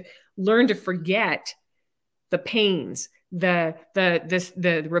to learn to forget the pains, the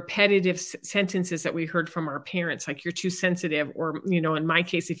repetitive sentences that we heard from our parents, like you're too sensitive, or, you know, in my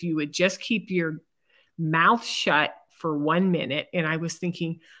case, if you would just keep your mouth shut for 1 minute. And I was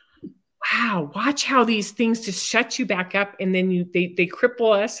thinking, wow, watch how these things just shut you back up, and then they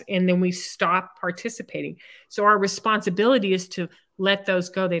cripple us, and then we stop participating. So our responsibility is to let those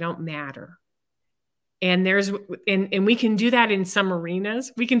go. They don't matter. And we can do that in some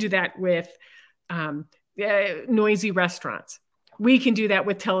arenas. We can do that with noisy restaurants. We can do that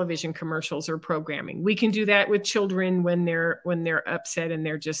with television commercials or programming. We can do that with children when they're upset and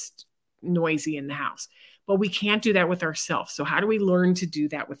they're just noisy in the house. But we can't do that with ourselves. So how do we learn to do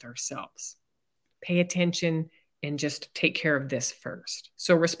that with ourselves? Pay attention and just take care of this first.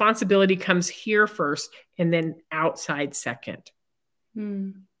 So responsibility comes here first, and then outside second.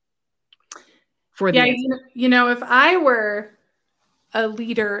 You know, if I were a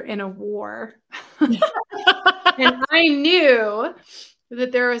leader in a war and I knew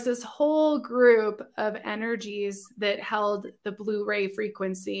that there was this whole group of energies that held the blue ray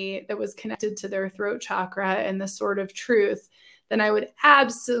frequency that was connected to their throat chakra and the sword of truth, then I would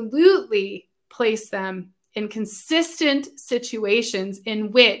absolutely place them in consistent situations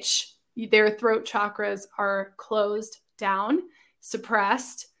in which their throat chakras are closed down,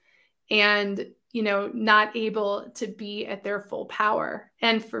 suppressed, and, you know, not able to be at their full power.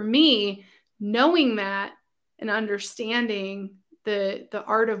 And for me, knowing that and understanding the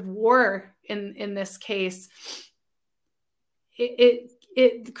art of war in this case,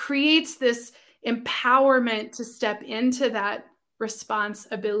 it creates this empowerment to step into that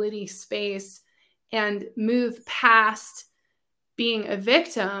responsibility space and move past being a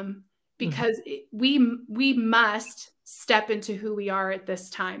victim, because we must step into who we are at this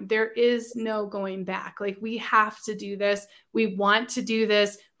time. There is no going back. Like, we have to do this. We want to do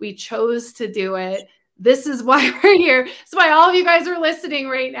this. We chose to do it. This is why we're here. That's why all of you guys are listening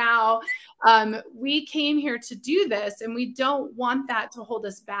right now. We came here to do this, and we don't want that to hold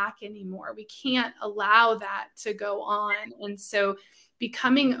us back anymore. We can't allow that to go on. And so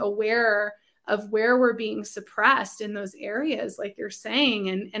becoming aware of where we're being suppressed in those areas, like you're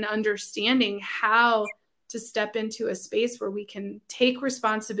saying, and understanding how to step into a space where we can take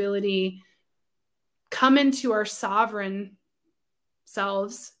responsibility, come into our sovereign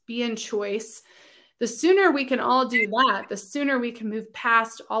selves, be in choice. The sooner we can all do that, the sooner we can move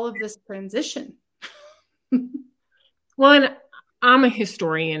past all of this transition. Well, and I'm a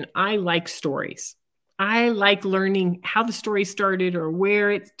historian. I like stories. I like learning how the story started or where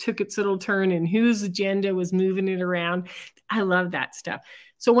it took its little turn and whose agenda was moving it around. I love that stuff.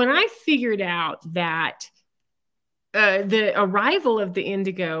 So when I figured out that the arrival of the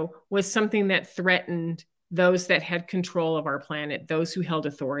indigo was something that threatened those that had control of our planet, those who held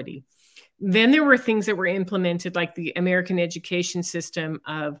authority, then there were things that were implemented, like the American education system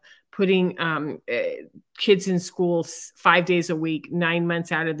of putting kids in school 5 days a week, 9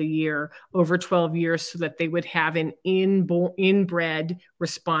 months out of the year, over 12 years, so that they would have an inbred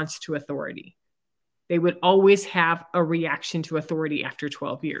response to authority. They would always have a reaction to authority after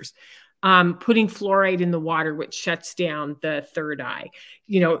 12 years. Putting fluoride in the water, which shuts down the third eye,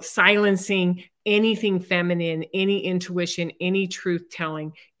 silencing anything feminine, any intuition, any truth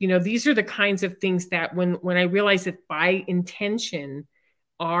telling. These are the kinds of things that when I realized that by intention,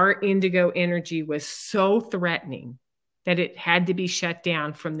 our indigo energy was so threatening that it had to be shut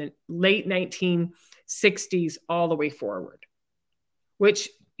down from the late 1960s all the way forward, which,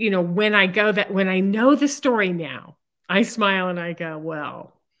 when I know the story now, I smile and I go,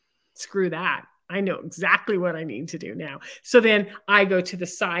 well, screw that. I know exactly what I need to do now. So then I go to the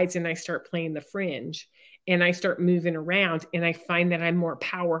sides and I start playing the fringe and I start moving around, and I find that I'm more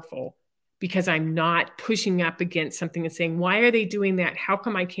powerful because I'm not pushing up against something and saying, why are they doing that? How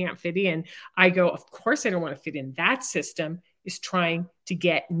come I can't fit in? I go, of course I don't want to fit in. That system is trying to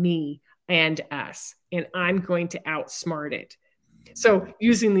get me and us, and I'm going to outsmart it. So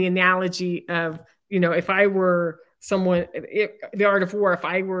using the analogy of, if I were someone, the art of war, if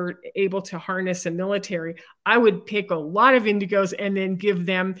I were able to harness a military, I would pick a lot of indigos and then give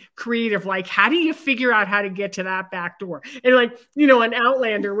them creative, like, how do you figure out how to get to that back door? And like, an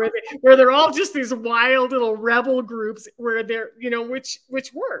Outlander where they're all just these wild little rebel groups where they're, which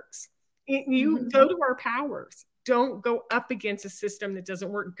works. You go to our powers. Don't go up against a system that doesn't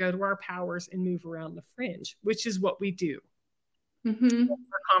work. Go to our powers and move around the fringe, which is what we do. We're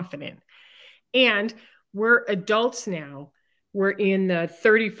confident. And we're adults now. We're in the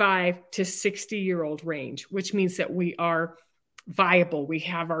 35 to 60-year-old range, which means that we are viable. We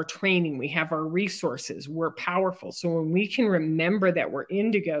have our training. We have our resources. We're powerful. So when we can remember that we're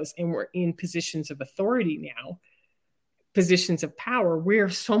indigos and we're in positions of authority now, positions of power, we're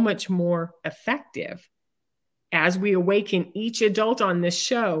so much more effective. As we awaken each adult on this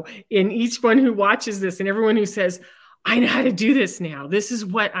show, and each one who watches this, and everyone who says, I know how to do this now. This is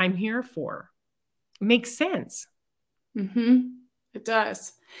what I'm here for. Makes sense. It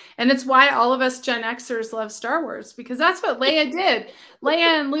does. And it's why all of us Gen Xers love Star Wars, because that's what Leia did.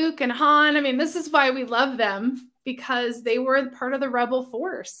 Leia and Luke and Han. I mean, this is why we love them, because they were part of the rebel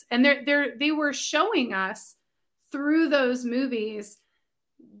force. And they were showing us through those movies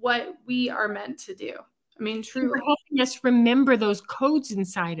what we are meant to do. I mean, truly. You're helping us remember those codes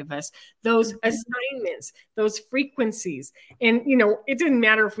inside of us, those assignments, those frequencies. And, it didn't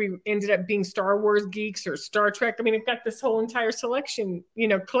matter if we ended up being Star Wars geeks or Star Trek. I mean, I've got this whole entire collection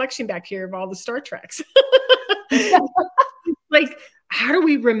back here of all the Star Treks. Like, how do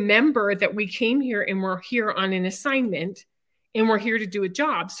we remember that we came here and we're here on an assignment and we're here to do a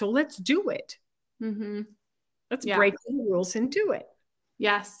job? So let's do it. Let's break the rules and do it.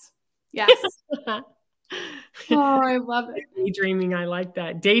 Yes. Oh, I love it. Daydreaming. I like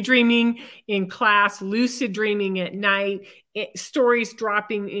that. Daydreaming in class, lucid dreaming at night, stories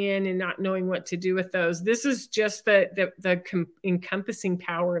dropping in and not knowing what to do with those. This is just the encompassing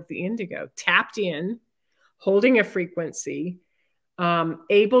power of the indigo. Tapped in, holding a frequency,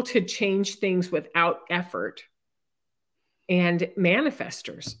 able to change things without effort, and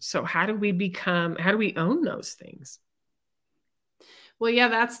manifestors. So how do we own those things? Well, yeah,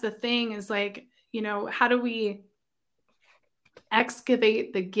 that's the thing, is like, how do we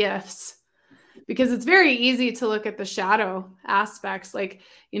excavate the gifts? Because it's very easy to look at the shadow aspects. Like,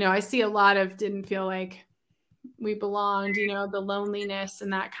 I see a lot of didn't feel like we belonged, the loneliness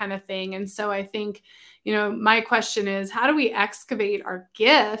and that kind of thing. And so I think, my question is, how do we excavate our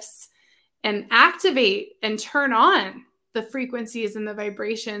gifts and activate and turn on the frequencies and the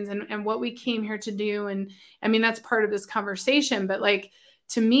vibrations and what we came here to do? And I mean, that's part of this conversation, but like,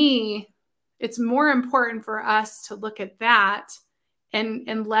 to me, it's more important for us to look at that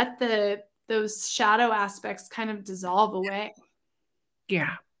and let those shadow aspects kind of dissolve away.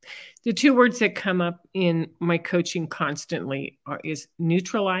 Yeah. The two words that come up in my coaching constantly is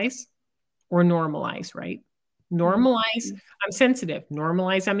neutralize or normalize, right? Normalize, I'm sensitive.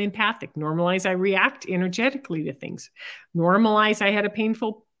 Normalize, I'm empathic. Normalize, I react energetically to things. Normalize, I had a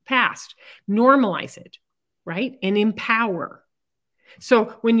painful past. Normalize it, right? And empower.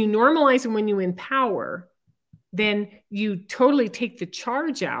 So when you normalize and when you empower, then you totally take the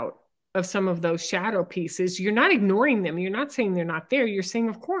charge out of some of those shadow pieces. You're not ignoring them. You're not saying they're not there. You're saying,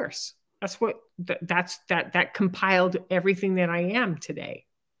 of course, that compiled everything that I am today.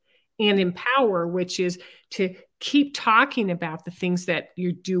 And empower, which is to keep talking about the things that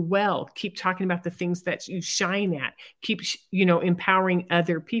you do well, keep talking about the things that you shine at, keep, empowering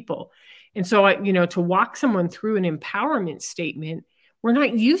other people. And so, to walk someone through an empowerment statement, we're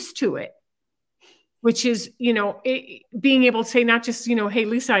not used to it, which is, being able to say, not just, hey,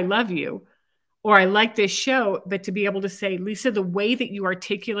 Lisa, I love you, or I like this show, but to be able to say, Lisa, the way that you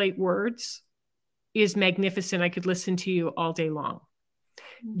articulate words is magnificent. I could listen to you all day long.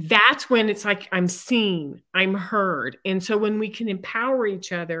 That's when it's like, I'm seen, I'm heard. And so when we can empower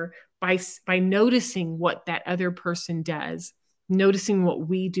each other by noticing what that other person does, noticing what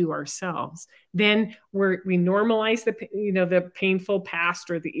we do ourselves, then we normalize the painful past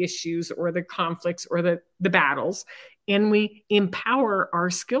or the issues or the conflicts or the battles, and we empower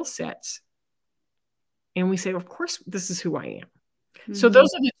our skill sets. And we say, of course, this is who I am. Mm-hmm. So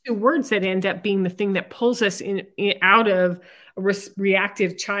those are the two words that end up being the thing that pulls us out of a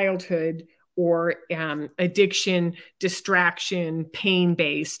reactive childhood or addiction, distraction,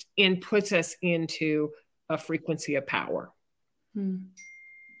 pain-based, and puts us into a frequency of power.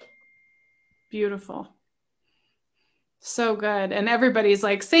 Beautiful. So good. And everybody's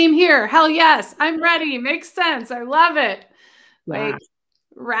like, same here. Hell yes. I'm ready. Makes sense. I love it. Yeah. Like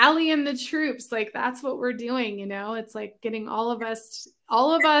rallying the troops. Like that's what we're doing. It's like getting all of us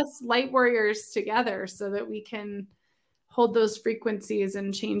light warriors together so that we can hold those frequencies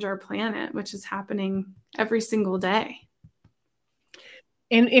and change our planet, which is happening every single day.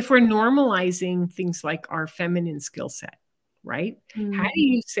 And if we're normalizing things like our feminine skill set, right? Mm-hmm. How do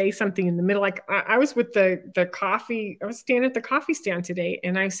you say something in the middle? Like I was with the coffee, I was standing at the coffee stand today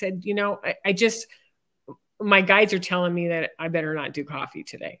and I said, my guides are telling me that I better not do coffee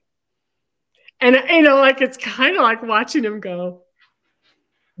today. And, it's kind of like watching them go,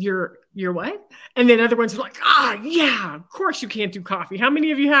 you're what? And then other ones are like, yeah, of course you can't do coffee. How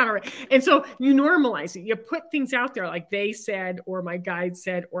many of you had already? And so you normalize it. You put things out there like they said, or my guide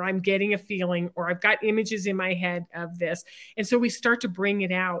said, or I'm getting a feeling, or I've got images in my head of this. And so we start to bring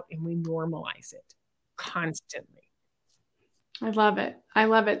it out and we normalize it constantly. I love it. I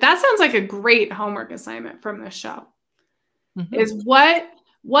love it. That sounds like a great homework assignment from this show. Mm-hmm. Is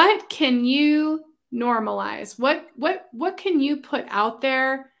what can you normalize? What can you put out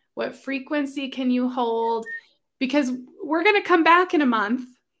there? What frequency can you hold? Because we're going to come back in a month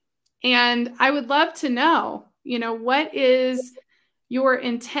and I would love to know, what is your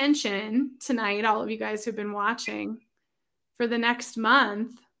intention tonight, all of you guys who've been watching, for the next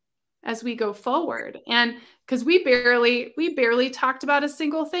month as we go forward. And because we barely talked about a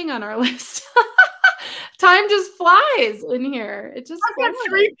single thing on our list. Time just flies in here. It just I've got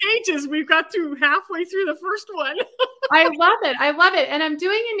 3 pages. We've got through halfway through the first one. I love it. I love it. And I'm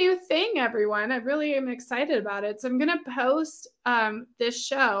doing a new thing, everyone. I really am excited about it. So I'm going to post this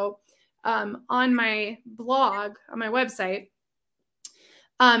show on my blog, on my website.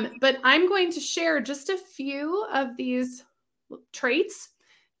 But I'm going to share just a few of these traits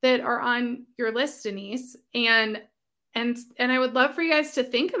that are on your list, Denise. And I would love for you guys to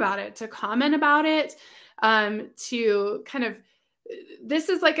think about it, to comment about it, to kind of, this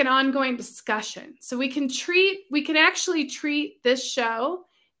is like an ongoing discussion. So we can actually treat this show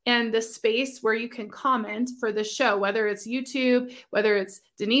and the space where you can comment for the show, whether it's YouTube, whether it's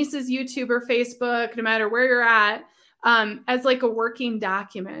Denise's YouTube or Facebook, no matter where you're at, as like a working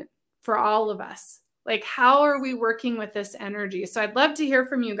document for all of us. Like, how are we working with this energy? So I'd love to hear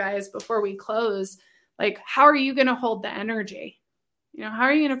from you guys before we close. Like, how are you going to hold the energy? How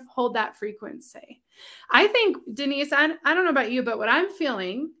are you going to hold that frequency? I think, Denise, I don't know about you, but what I'm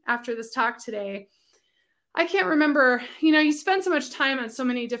feeling after this talk today, I can't remember, you spend so much time on so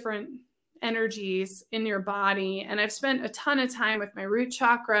many different energies in your body. And I've spent a ton of time with my root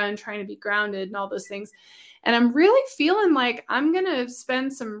chakra and trying to be grounded and all those things. And I'm really feeling like I'm going to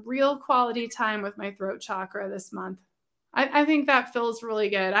spend some real quality time with my throat chakra this month. I think that feels really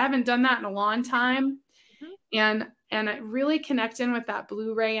good. I haven't done that in a long time. And I really connect in with that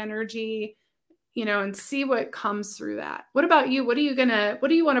blue ray energy, you know, and see what comes through that. What about you? What do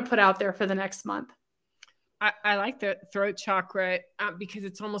you want to put out there for the next month? I like the throat chakra because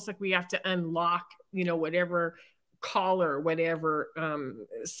it's almost like we have to unlock, you know, whatever collar, whatever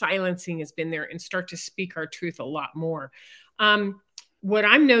silencing has been there, and start to speak our truth a lot more. What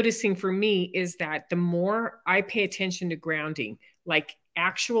I'm noticing for me is that the more I pay attention to grounding, like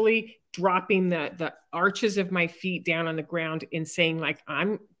actually dropping the arches of my feet down on the ground and saying, like,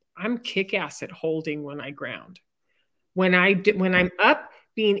 I'm kick-ass at holding when I ground. When I'm up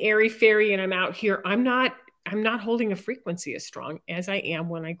being airy fairy and I'm out here, I'm not holding a frequency as strong as I am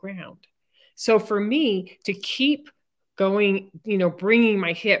when I ground. So for me to keep going, you know, bringing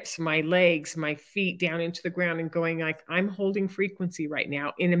my hips, my legs, my feet down into the ground and going like, I'm holding frequency right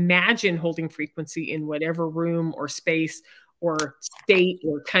now, and imagine holding frequency in whatever room or space or state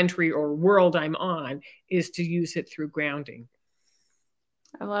or country or world I'm on, is to use it through grounding.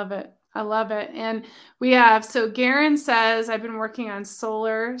 I love it. I love it. And we have, so Garen says, I've been working on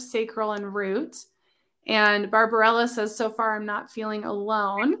solar, sacral, and root. And Barbarella says, so far, I'm not feeling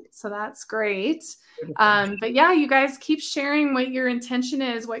alone. So that's great. But yeah, you guys keep sharing what your intention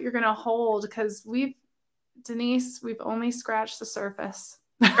is, what you're going to hold, because Denise, we've only scratched the surface.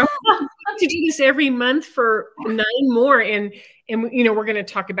 To do this every month for 9 more. And, you know, we're going to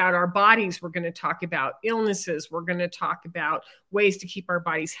talk about our bodies. We're going to talk about illnesses. We're going to talk about ways to keep our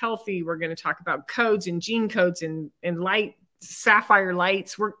bodies healthy. We're going to talk about codes and gene codes and light, sapphire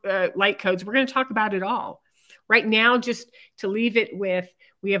lights, light codes. We're going to talk about it all right now, just to leave it with,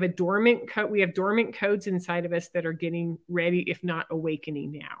 we have dormant codes inside of us that are getting ready, if not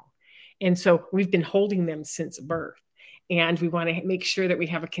awakening now. And so we've been holding them since birth. And we want to make sure that we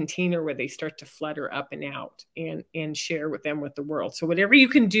have a container where they start to flutter up and out and share with the world. So whatever you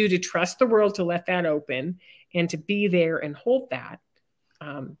can do to trust the world, to let that open and to be there and hold that.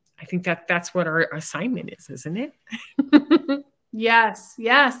 I think that's what our assignment is, isn't it? Yes.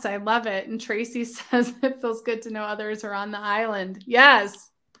 Yes. I love it. And Tracy says it feels good to know others are on the island.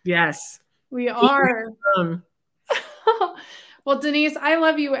 Yes. Yes. We are. Well, Denise, I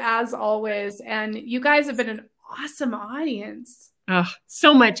love you as always. And you guys have been an awesome audience.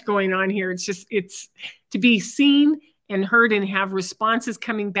 So much going on here. It's to be seen and heard and have responses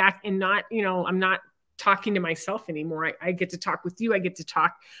coming back, and not, you know, I'm not talking to myself anymore. I get to talk with you. I get to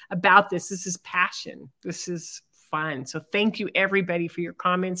talk about this. This is passion. This is fun. So thank you everybody for your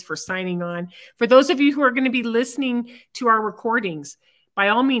comments, for signing on. For those of you who are going to be listening to our recordings, by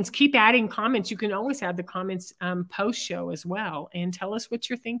all means, keep adding comments. You can always add the comments post show as well, and tell us what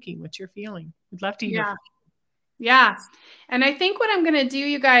you're thinking, what you're feeling. We'd love to hear from you. Yeah. And I think what I'm going to do,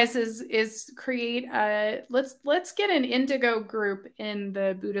 you guys, is create let's get an Indigo group in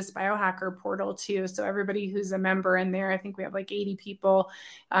the Buddhist Biohacker portal too. So everybody who's a member in there, I think we have like 80 people,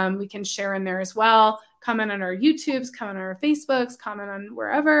 we can share in there as well. Comment on our YouTubes, comment on our Facebooks, comment on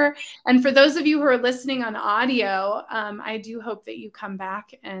wherever. And for those of you who are listening on audio, I do hope that you come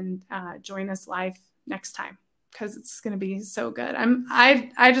back and join us live next time, because it's going to be so good.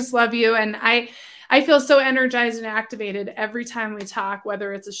 I just love you. And I feel so energized and activated every time we talk,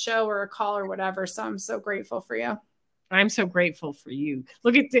 whether it's a show or a call or whatever. So I'm so grateful for you. I'm so grateful for you.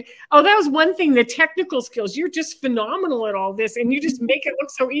 Look at that was one thing, the technical skills. You're just phenomenal at all this, and you just make it look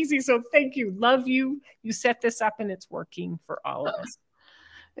so easy. So thank you. Love you. You set this up and it's working for all of us.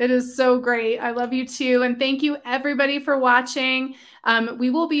 It is so great. I love you too. And thank you everybody for watching. We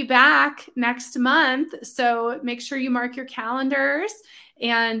will be back next month. So make sure you mark your calendars.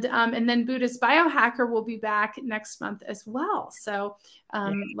 And then Buddhist Biohacker will be back next month as well. So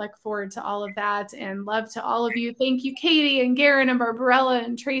look forward to all of that, and love to all of you. Thank you, Katie and Garen and Barbarella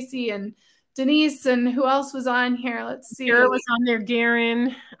and Tracy and Denise, and who else was on here? Let's see. Garrett was on there,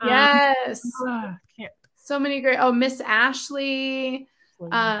 Garen. Yes. So many great. Oh, Miss Ashley.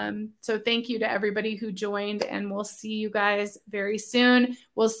 So thank you to everybody who joined, and we'll see you guys very soon.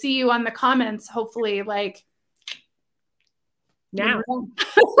 We'll see you on the comments, hopefully, like now.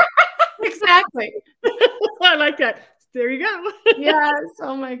 Exactly. I like that. There you go. Yes.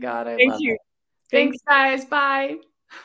 Oh my God. I love it. Thanks, guys. Bye.